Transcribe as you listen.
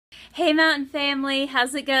Hey Mountain Family,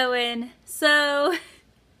 how's it going? So,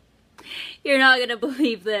 you're not gonna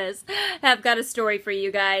believe this. I've got a story for you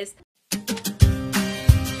guys.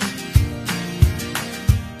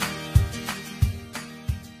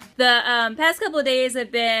 The past couple of days have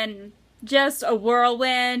been just a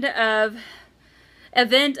whirlwind of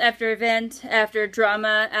event after event, after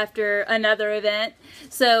drama, after another event.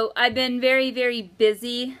 So I've been very, very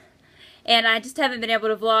busy, and I just haven't been able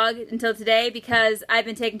to vlog until today because I've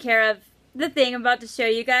been taking care of the thing I'm about to show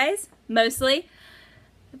you guys, mostly.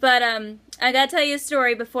 But I gotta tell you a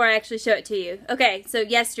story before I actually show it to you. Okay, so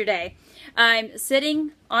yesterday, I'm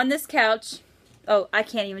sitting on this couch. Oh, I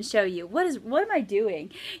can't even show you. What am I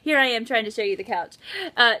doing? Here I am trying to show you the couch.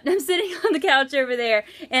 I'm sitting on the couch over there,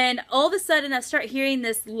 and all of a sudden I start hearing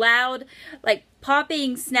this loud, like,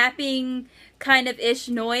 popping, snapping kind of ish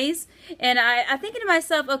noise. And I'm thinking to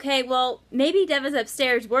myself, okay, well, maybe Dev is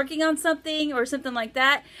upstairs working on something or something like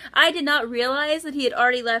that. I did not realize that he had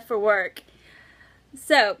already left for work.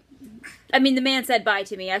 So, I mean, the man said bye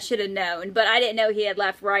to me. I should have known, but I didn't know he had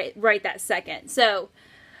left right that second. So,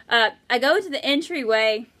 I go into the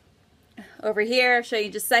entryway over here. I'll show you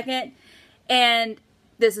in just a second. And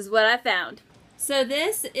this is what I found. So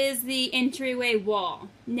this is the entryway wall.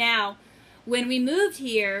 Now, when we moved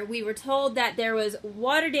here, we were told that there was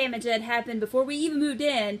water damage that had happened before we even moved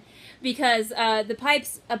in because the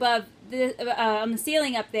pipes above on the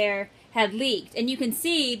ceiling up there had leaked. And you can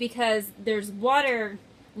see because there's water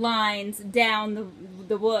lines down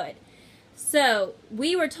the wood. So,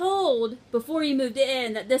 we were told before we moved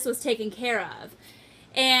in that this was taken care of.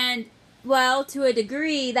 And, well, to a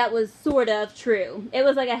degree, that was sort of true. It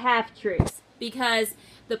was like a half-truth. Because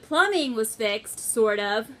the plumbing was fixed, sort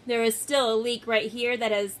of. There is still a leak right here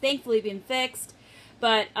that has thankfully been fixed.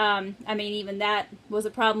 But, I mean, even that was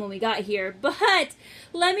a problem when we got here. But,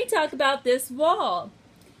 let me talk about this wall.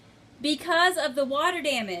 Because of the water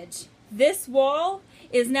damage, this wall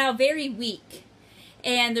is now very weak.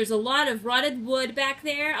 And there's a lot of rotted wood back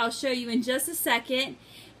there. I'll show you in just a second.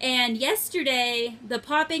 And yesterday, the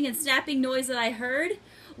popping and snapping noise that I heard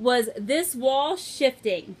was this wall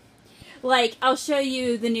shifting. Like, I'll show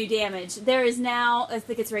you the new damage. There is now, I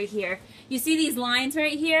think it's right here. You see these lines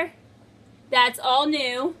right here? That's all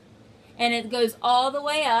new. And it goes all the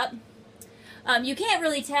way up. You can't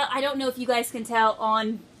really tell. I don't know if you guys can tell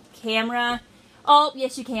on camera. Oh,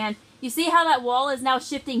 yes you can. You see how that wall is now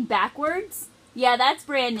shifting backwards? Yeah, that's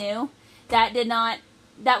brand new. That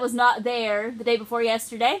was not there the day before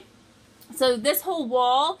yesterday. So this whole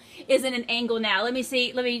wall is in an angle now. Let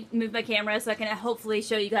me move my camera so I can hopefully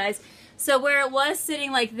show you guys. So where it was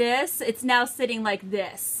sitting like this, it's now sitting like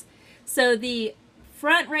this. So the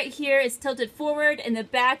front right here is tilted forward and the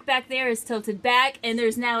back there is tilted back, and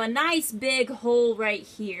there's now a nice big hole right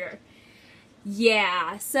here.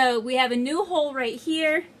 Yeah, so we have a new hole right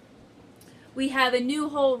here. We have a new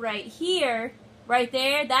hole right here. Right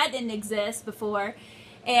there, that didn't exist before.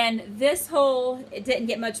 And this hole, it didn't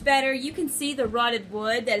get much better. You can see the rotted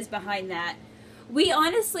wood that is behind that. We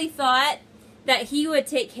honestly thought that he would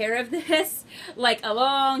take care of this like a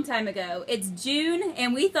long time ago. It's June,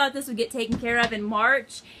 and we thought this would get taken care of in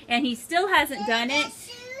March, and he still hasn't done it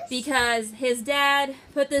because his dad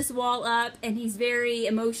put this wall up, and he's very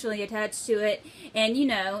emotionally attached to it. And, you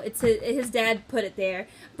know, it's his dad put it there.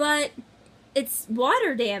 But it's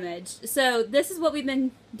water damage. So this is what we've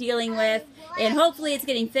been dealing with, and hopefully it's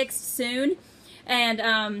getting fixed soon.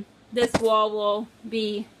 And this wall will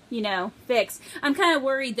be, you know, fixed. I'm kind of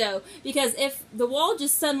worried though, because if the wall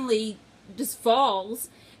just suddenly just falls,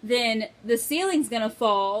 then the ceiling's gonna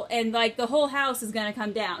fall, and like the whole house is gonna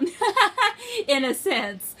come down. In a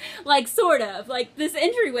sense, like sort of like this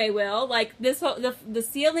entryway will, like this whole, the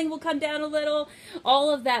ceiling will come down a little. All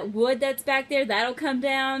of that wood that's back there, that'll come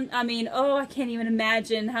down. I mean, oh, I can't even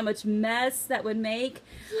imagine how much mess that would make.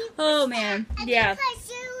 Oh man, yeah.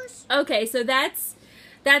 Okay, so that's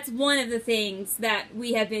one of the things that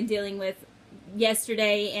we have been dealing with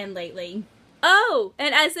yesterday and lately. Oh,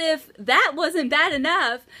 and as if that wasn't bad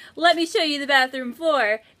enough, let me show you the bathroom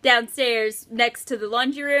floor downstairs next to the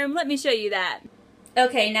laundry room. Let me show you that.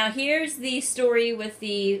 Okay, now here's the story with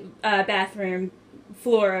the bathroom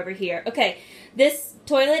floor over here. Okay, this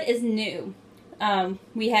toilet is new. There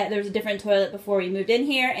was a different toilet before we moved in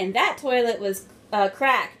here, and that toilet was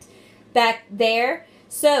cracked back there.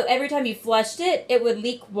 So every time you flushed it, it would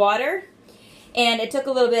leak water, and it took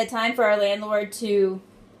a little bit of time for our landlord to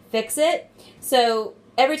fix it. So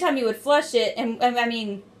every time you would flush it, and I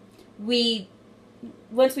mean,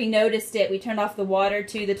 once we noticed it, we turned off the water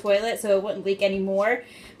to the toilet so it wouldn't leak anymore.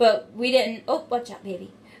 But we didn't, oh, watch out,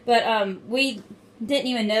 baby. But we didn't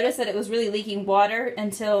even notice that it was really leaking water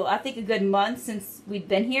until I think a good month since we'd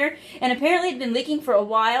been here. And apparently it'd been leaking for a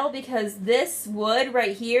while because this wood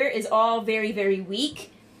right here is all very, very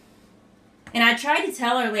weak. And I tried to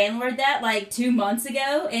tell our landlord that like 2 months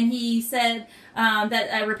ago, and he said that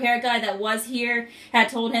a repair guy that was here had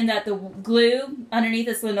told him that the glue underneath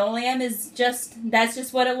this linoleum is that's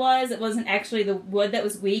just what it was. It wasn't actually the wood that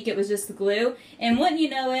was weak, it was just the glue. And wouldn't you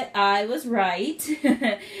know it, I was right.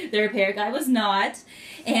 The repair guy was not.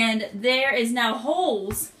 And there is now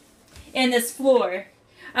holes in this floor.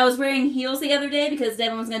 I was wearing heels the other day because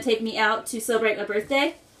Devin was going to take me out to celebrate my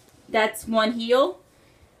birthday. That's one heel.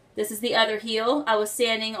 This is the other heel. I was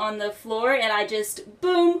standing on the floor and I just,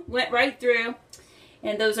 boom, went right through.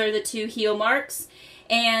 And those are the 2 heel marks.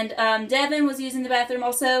 And Devin was using the bathroom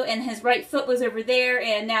also, and his right foot was over there,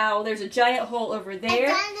 and now there's a giant hole over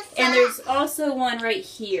there. And there's also one right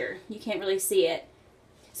here. You can't really see it.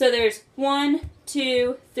 So there's 1,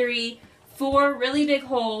 2, 3, 4 really big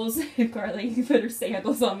holes. Carly put her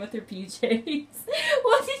sandals on with her PJs.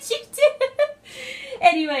 What did you do?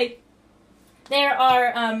 Anyway. There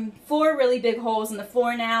are 4 really big holes in the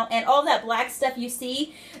floor now, and all that black stuff you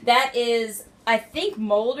see, that is, I think,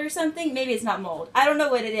 mold or something. Maybe it's not mold. I don't know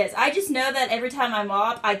what it is. I just know that every time I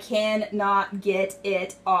mop, I cannot get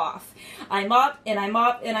it off. I mop, and I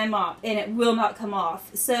mop, and I mop, and it will not come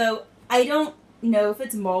off. So, I don't know if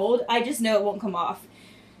it's mold. I just know it won't come off.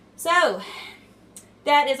 So,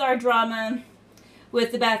 that is our drama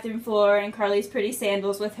with the bathroom floor and Carly's pretty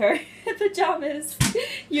sandals with her pajamas.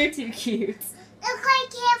 You're too cute.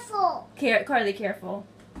 Careful. Carly, careful.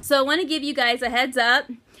 So I want to give you guys a heads up.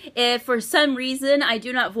 If for some reason I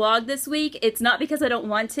do not vlog this week, it's not because I don't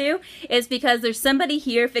want to. It's because there's somebody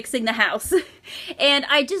here fixing the house. And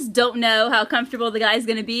I just don't know how comfortable the guy's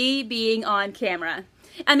going to be being on camera.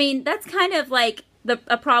 I mean, that's kind of like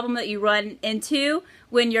a problem that you run into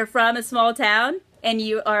when you're from a small town and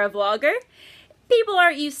you are a vlogger. People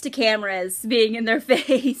aren't used to cameras being in their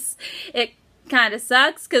face. It kind of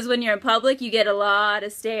sucks because when you're in public you get a lot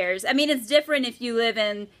of stares. I mean, it's different if you live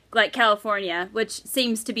in like California, which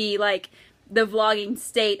seems to be like the vlogging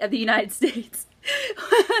state of the United States.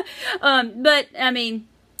 But I mean,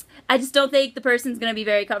 I just don't think the person's going to be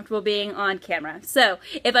very comfortable being on camera. So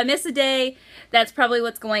if I miss a day, that's probably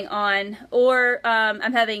what's going on. Or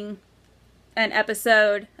I'm having an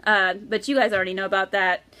episode, but you guys already know about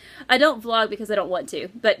that. I don't vlog because I don't want to,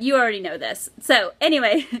 but you already know this. So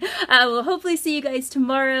anyway, I will hopefully see you guys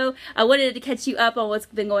tomorrow. I wanted to catch you up on what's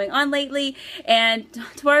been going on lately, and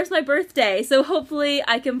tomorrow's my birthday, so hopefully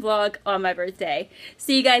I can vlog on my birthday.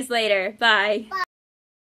 See you guys later. Bye.